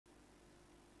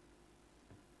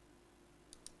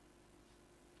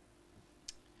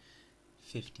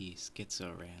50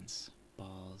 Skitzo rants,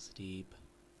 balls deep,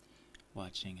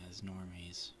 watching as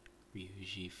normies,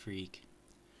 Ryuji freak,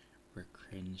 we're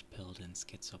cringe-pilled and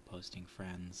schizo-posting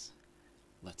friends,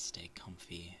 let's stay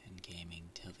comfy and gaming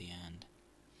till the end,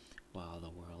 while the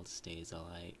world stays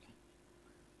alight,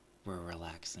 we're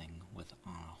relaxing with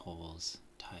on-holes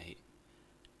tight,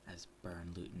 as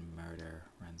burn, loot, and murder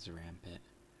runs rampant,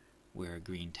 we're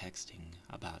green texting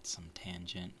about some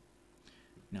tangent.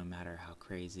 No matter how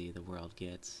crazy the world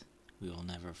gets, we will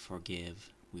never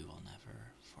forgive, we will never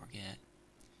forget.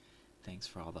 Thanks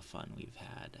for all the fun we've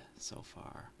had so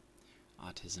far.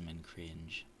 Autism and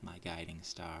cringe, my guiding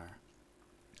star.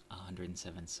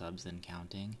 107 subs and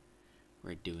counting.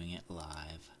 We're doing it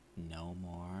live. No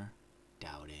more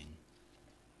doubting.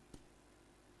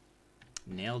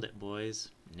 Nailed it, boys.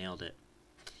 Nailed it.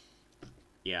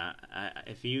 Yeah,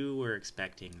 if you were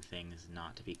expecting things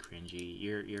not to be cringy,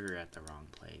 you're at the wrong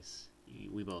place.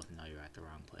 We both know you're at the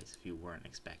wrong place if you weren't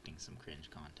expecting some cringe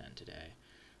content today,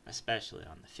 especially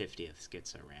on the 50th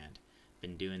Skitzo rant.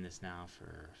 Been doing this now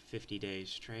for 50 days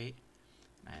straight.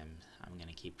 I'm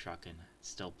gonna keep trucking.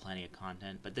 Still plenty of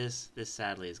content, but this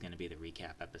sadly is gonna be the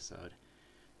recap episode.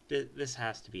 This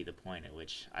has to be the point at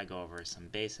which I go over some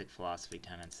basic philosophy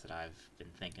tenets that I've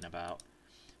been thinking about.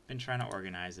 Been trying to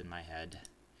organize in my head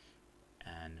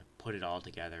and put it all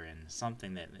together in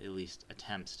something that at least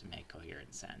attempts to make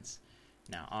coherent sense.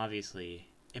 Now, obviously,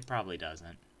 it probably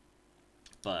doesn't,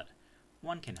 but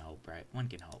one can hope, right? One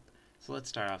can hope. So let's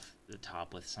start off the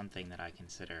top with something that I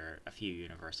consider a few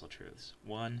universal truths.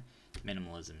 One,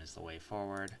 minimalism is the way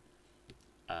forward,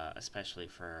 especially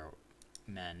for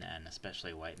men and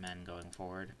especially white men going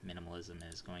forward. Minimalism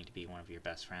is going to be one of your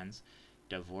best friends.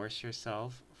 Divorce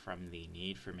yourself from the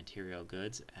need for material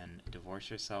goods and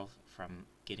divorce yourself from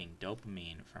getting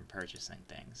dopamine from purchasing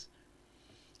things.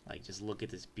 Like, just look at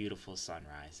this beautiful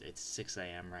sunrise. It's 6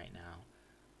 a.m. right now,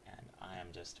 and I am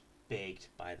just baked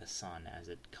by the sun as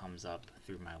it comes up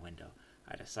through my window.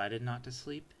 I decided not to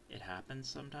sleep. It happens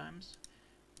sometimes,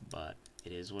 but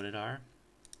it is what it are.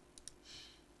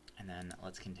 And then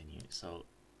let's continue. So,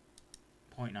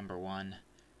 point number one,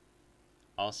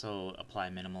 also apply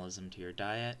minimalism to your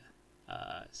diet.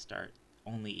 Start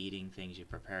only eating things you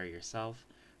prepare yourself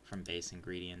from base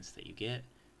ingredients that you get,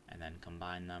 and then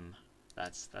combine them.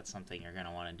 That's something you're going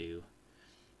to want to do.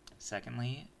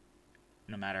 Secondly,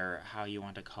 no matter how you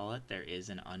want to call it, there is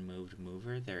an unmoved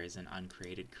mover, there is an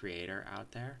uncreated creator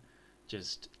out there,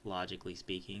 just logically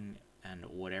speaking, and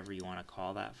whatever you want to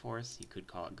call that force, you could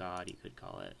call it God, you could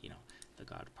call it, the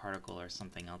God particle or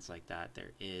something else like that.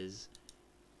 There is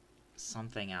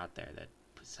something out there that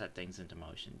set things into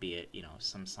motion, be it,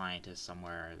 some scientist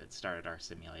somewhere that started our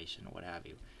simulation, what have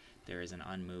you. There is an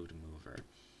unmoved mover.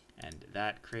 And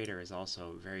that creator is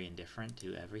also very indifferent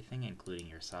to everything, including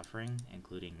your suffering,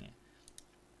 including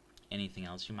anything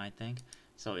else you might think.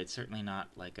 So it's certainly not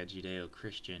like a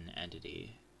Judeo-Christian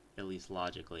entity, at least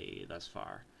logically thus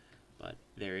far. But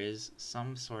there is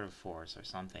some sort of force or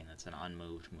something that's an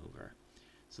unmoved mover.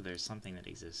 So there's something that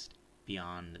exists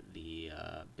beyond the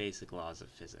basic laws of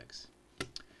physics.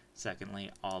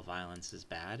 Secondly, all violence is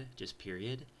bad, just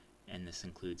period, and this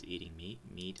includes eating meat.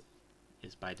 Meat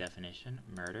is by definition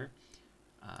murder,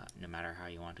 no matter how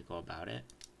you want to go about it.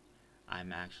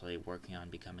 I'm actually working on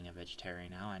becoming a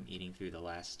vegetarian now. I'm eating through the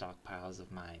last stockpiles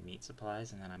of my meat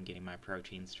supplies, and then I'm getting my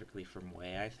protein strictly from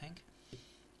whey, I think.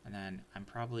 And then I'm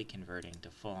probably converting to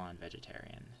full-on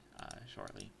vegetarian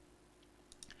shortly.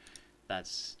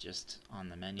 That's just on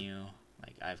the menu.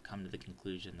 Like, I've come to the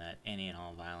conclusion that any and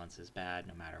all violence is bad,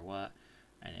 no matter what,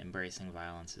 and embracing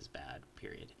violence is bad,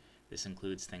 period. This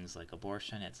includes things like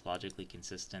abortion. It's logically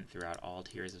consistent throughout all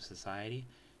tiers of society.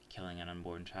 Killing an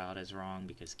unborn child is wrong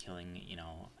because killing,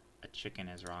 a chicken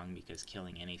is wrong because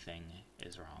killing anything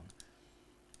is wrong.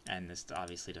 And this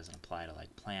obviously doesn't apply to,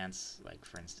 like, plants, like,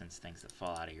 for instance, things that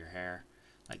fall out of your hair,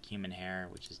 like human hair,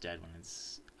 which is dead when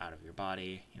it's out of your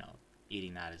body.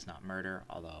 Eating that is not murder,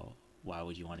 although why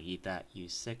would you want to eat that, you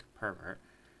sick pervert?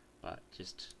 But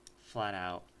just flat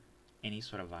out, any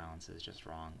sort of violence is just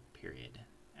wrong, period.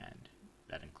 And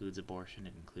that includes abortion,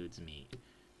 it includes meat.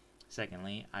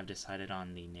 Secondly, I've decided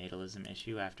on the natalism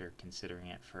issue after considering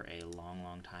it for a long,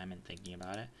 long time and thinking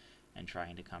about it and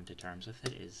trying to come to terms with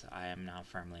it, is I am now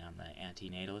firmly on the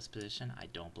anti-natalist position. I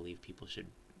don't believe people should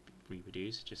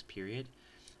reproduce, just period.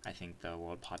 I think the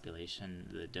world population,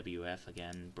 the WF,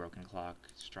 again, broken clock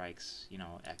strikes,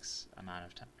 X amount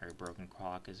of time, or broken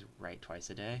clock is right twice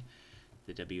a day.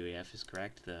 The WEF is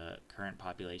correct. The current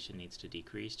population needs to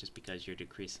decrease just because you're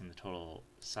decreasing the total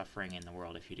suffering in the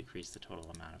world if you decrease the total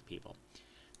amount of people.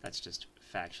 That's just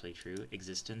factually true.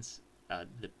 Existence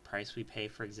the price we pay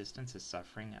for existence is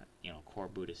suffering. Core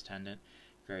Buddhist tenet,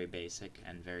 very basic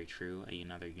and very true.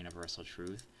 Another universal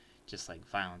truth, just like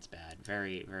violence bad,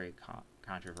 very very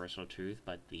controversial truth.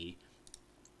 But the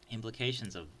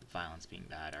implications of violence being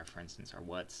bad are, for instance,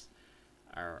 what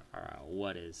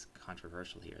is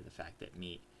controversial here: the fact that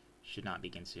meat should not be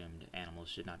consumed, animals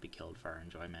should not be killed for our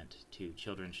enjoyment,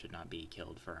 children should not be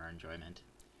killed for our enjoyment.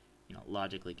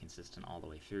 Logically consistent all the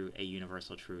way through, a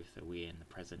universal truth that we in the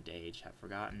present age have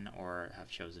forgotten or have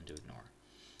chosen to ignore.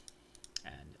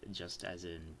 And just as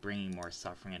in bringing more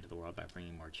suffering into the world by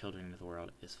bringing more children into the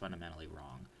world is fundamentally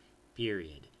wrong,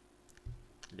 period.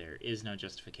 There is no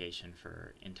justification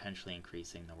for intentionally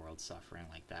increasing the world's suffering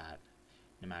like that.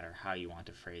 No matter how you want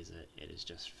to phrase it, it is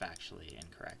just factually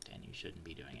incorrect, and you shouldn't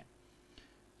be doing it.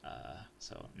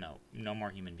 So no more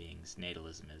human beings.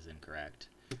 Natalism is incorrect.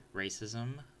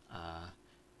 Racism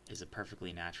is a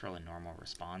perfectly natural and normal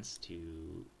response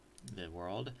to the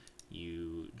world.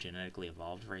 You genetically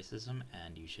evolved racism,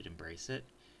 and you should embrace it,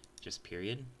 just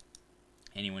period.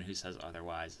 Anyone who says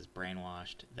otherwise is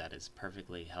brainwashed. That is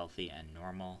perfectly healthy and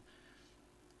normal,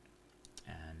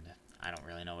 and I don't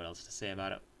really know what else to say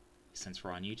about it since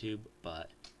we're on YouTube, but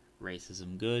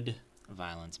racism good,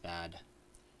 violence bad.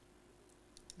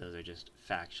 Those are just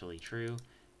factually true.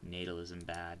 Natalism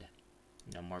bad.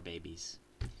 No more babies.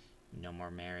 No more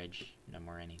marriage. No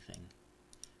more anything.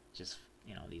 Just,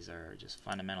 these are just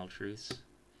fundamental truths.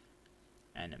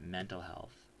 And mental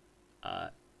health.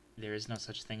 There is no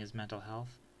such thing as mental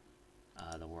health.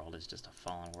 The world is just a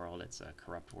fallen world. It's a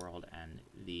corrupt world, and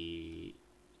the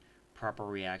proper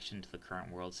reaction to the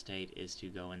current world state is to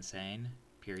go insane,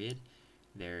 period.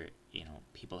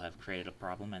 People have created a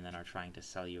problem and then are trying to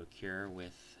sell you a cure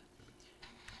with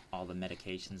all the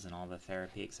medications and all the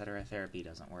therapy, etc. Therapy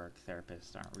doesn't work.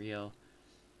 Therapists aren't real.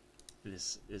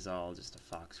 This is all just a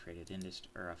faux-created industry,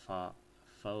 or a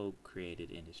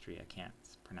faux-created industry. I can't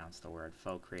pronounce the word.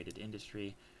 Faux-created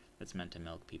industry that's meant to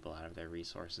milk people out of their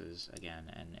resources,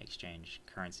 again, and exchange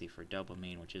currency for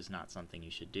dopamine, which is not something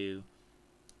you should do.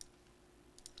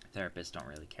 Therapists don't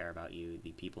really care about you.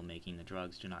 The people making the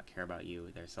drugs do not care about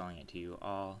you. They're selling it to you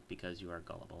all because you are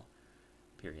gullible.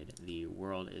 Period. The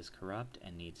world is corrupt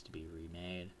and needs to be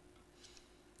remade.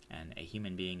 And a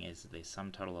human being is the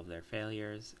sum total of their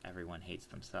failures. Everyone hates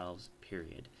themselves.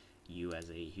 Period. You as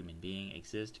a human being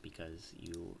exist because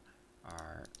you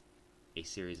are a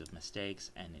series of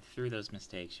mistakes, and through those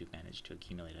mistakes you've managed to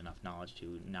accumulate enough knowledge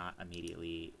to not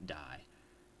immediately die,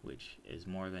 which is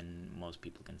more than most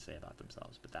people can say about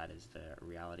themselves, but that is the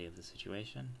reality of the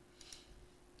situation.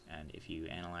 And if you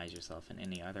analyze yourself in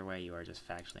any other way, you are just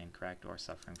factually incorrect or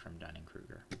suffering from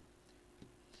Dunning-Kruger.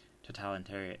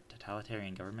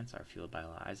 Totalitarian governments are fueled by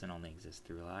lies and only exist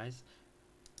through lies.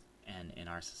 And in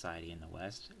our society in the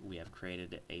West, we have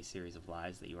created a series of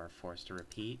lies that you are forced to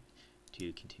repeat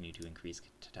to continue to increase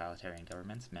totalitarian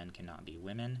governments. Men cannot be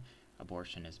women.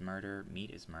 Abortion is murder.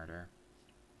 Meat is murder.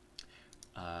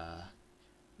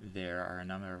 There are a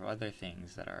number of other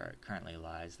things that are currently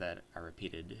lies that are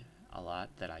repeated a lot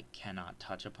that I cannot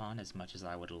touch upon as much as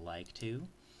I would like to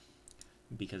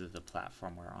because of the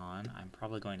platform we're on. I'm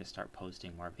probably going to start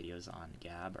posting more videos on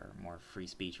Gab or more free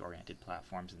speech oriented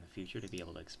platforms in the future to be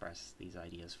able to express these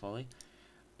ideas fully.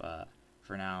 But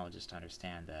for now, just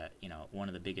understand that, one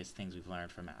of the biggest things we've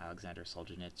learned from Alexander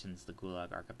Solzhenitsyn's The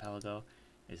Gulag Archipelago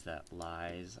is that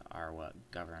lies are what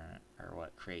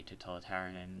create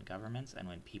totalitarian governments, and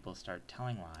when people start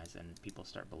telling lies and people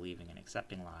start believing and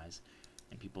accepting lies,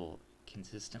 and people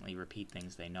consistently repeat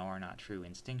things they know are not true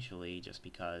instinctually just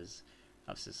because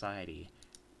of society,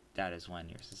 that is when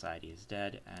your society is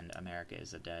dead, and America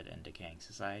is a dead and decaying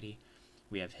society.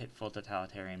 We have hit full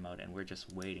totalitarian mode, and we're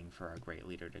just waiting for our great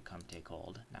leader to come take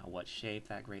hold. Now, what shape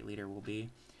that great leader will be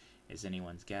is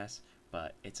anyone's guess,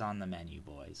 but it's on the menu,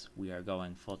 boys. We are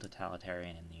going full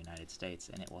totalitarian in the United States,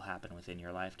 and it will happen within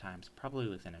your lifetimes, probably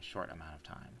within a short amount of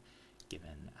time,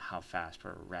 given how fast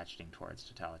we're ratcheting towards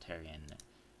totalitarian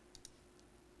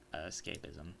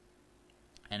escapism.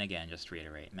 And again, just to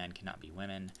reiterate, men cannot be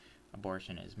women,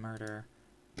 abortion is murder,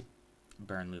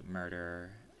 burn, loot,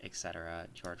 murder, etc.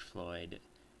 George Floyd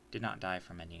did not die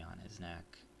from a knee on his neck.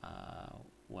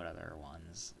 What other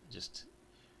ones?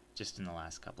 Just in the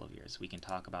last couple of years. We can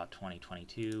talk about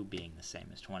 2022 being the same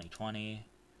as 2020.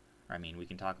 We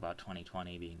can talk about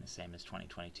 2020 being the same as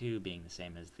 2022, being the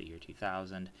same as the year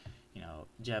 2000.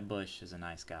 Jeb Bush is a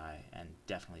nice guy and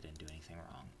definitely didn't do anything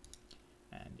wrong.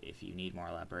 And if you need more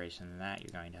elaboration than that,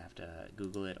 you're going to have to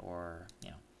Google it or,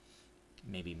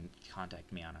 maybe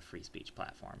contact me on a free speech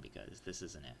platform because this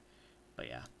isn't it. But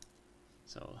yeah.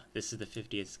 So this is the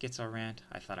 50th Skitzo rant.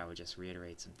 I thought I would just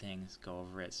reiterate some things, go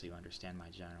over it so you understand my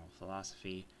general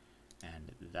philosophy,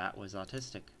 and that was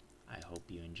autistic. I hope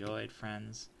you enjoyed,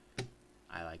 friends.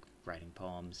 I like writing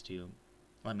poems too.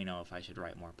 Let me know if I should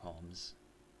write more poems.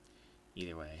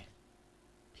 Either way,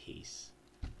 peace.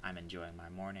 I'm enjoying my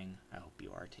morning. I hope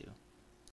you are too.